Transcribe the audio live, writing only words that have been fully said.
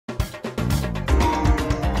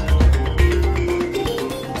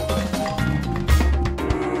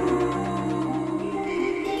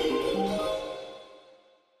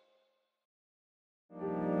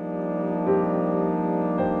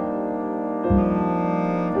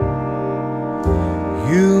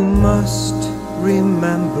must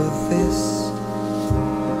remember this: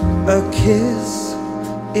 a kiss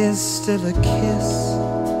is still a kiss,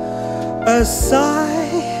 a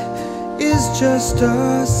sigh is just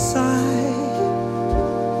a sigh.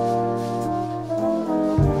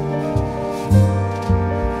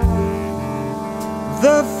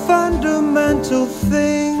 The fundamental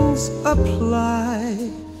things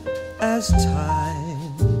apply as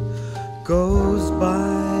time goes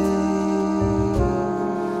by.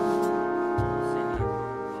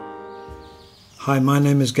 Hi, my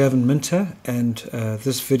name is Gavin Minter, and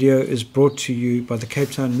this video is brought to you by the Cape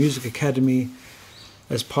Town Music Academy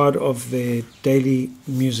as part of their daily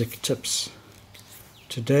music tips.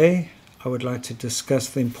 Today I would like to discuss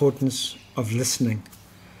the importance of listening,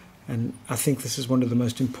 and I think this is one of the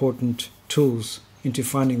most important tools into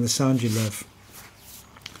finding the sound you love.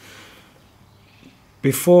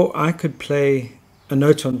 Before I could play a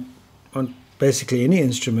note on basically any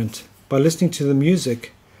instrument, by listening to the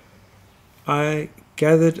music I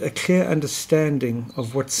gathered a clear understanding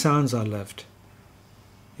of what sounds I loved.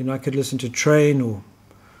 You know, I could listen to Train or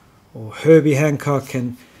Herbie Hancock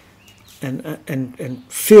and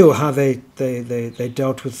feel how they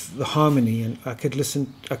dealt with the harmony, and I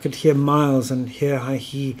could hear Miles and hear how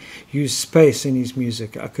he used space in his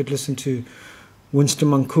music. I could listen to Winston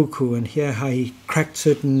Mankuku and hear how he cracked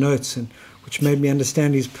certain notes, and which made me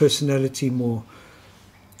understand his personality more.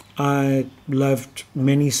 I loved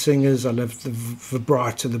many singers. I loved the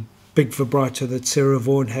vibrato, the big vibrato that Sarah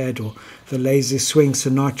Vaughan had, or the lazy swing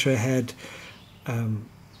Sinatra had. I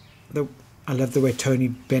loved the way Tony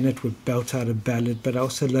Bennett would belt out a ballad, but I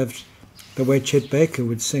also loved the way Chet Baker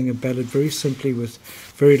would sing a ballad very simply with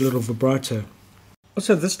very little vibrato.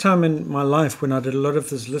 Also, this time in my life when I did a lot of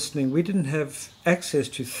this listening, we didn't have access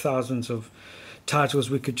to thousands of titles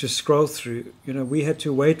we could just scroll through. You know, we had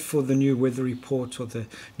to wait for the new Weather Report or the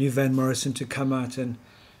new Van Morrison to come out, and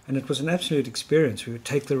it was an absolute experience. We would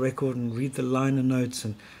take the record and read the liner notes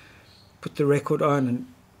and put the record on and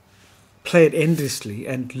play it endlessly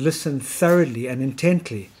and listen thoroughly and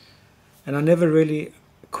intently. And I never really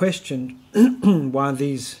questioned why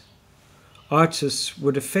these artists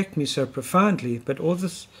would affect me so profoundly, but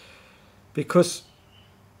because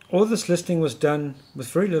all this listening was done with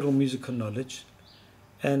very little musical knowledge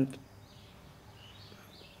and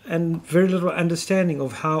very little understanding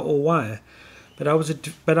of how or why. But I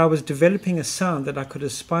was developing a sound that I could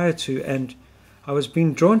aspire to, and I was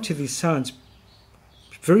being drawn to these sounds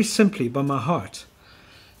very simply by my heart.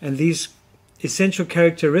 And these essential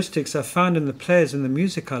characteristics I found in the players and the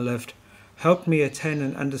music I loved helped me attain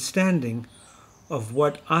an understanding of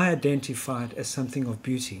what I identified as something of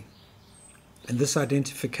beauty. And this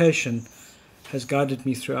identification has guided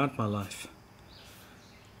me throughout my life.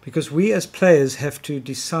 Because we as players have to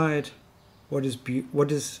decide what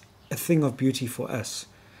is a thing of beauty for us.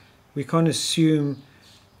 We can't assume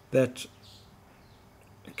that,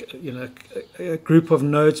 you know, a group of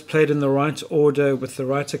notes played in the right order with the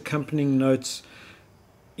right accompanying notes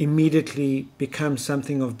immediately becomes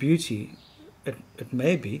something of beauty. It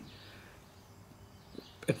may be.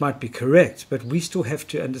 It might be correct, but we still have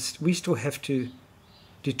to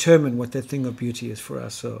determine what that thing of beauty is for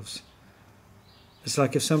ourselves. It's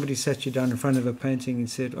like if somebody sat you down in front of a painting and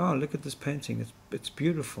said, "Oh, look at this painting. It's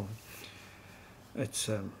beautiful. It's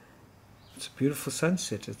a beautiful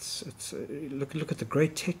sunset. Look at the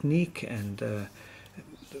great technique, and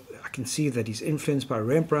I can see that he's influenced by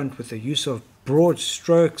Rembrandt with the use of broad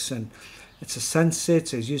strokes, and it's a sunset.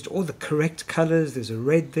 So he's used all the correct colors. There's a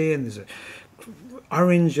red there, and there's a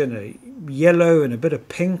orange and a yellow and a bit of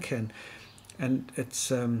pink, and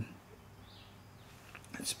it's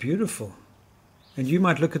beautiful." And you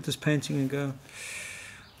might look at this painting and go,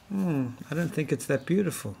 I don't think it's that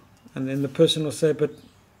beautiful. And then the person will say, but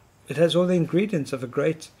it has all the ingredients of a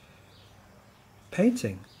great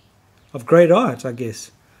painting, of great art, I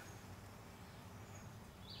guess.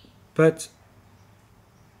 But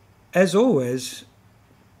as always,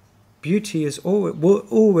 beauty will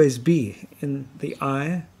always be in the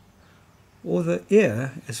eye or the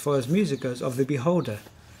ear, as far as music goes, of the beholder.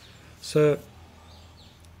 So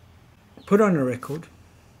put on a record,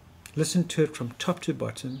 listen to it from top to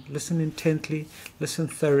bottom, listen intently, listen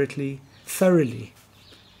thoroughly,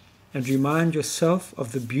 and remind yourself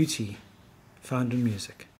of the beauty found in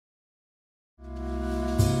music.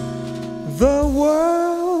 The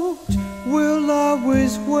world will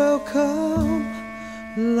always welcome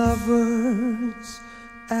lovers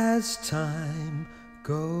as time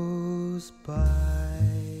goes by.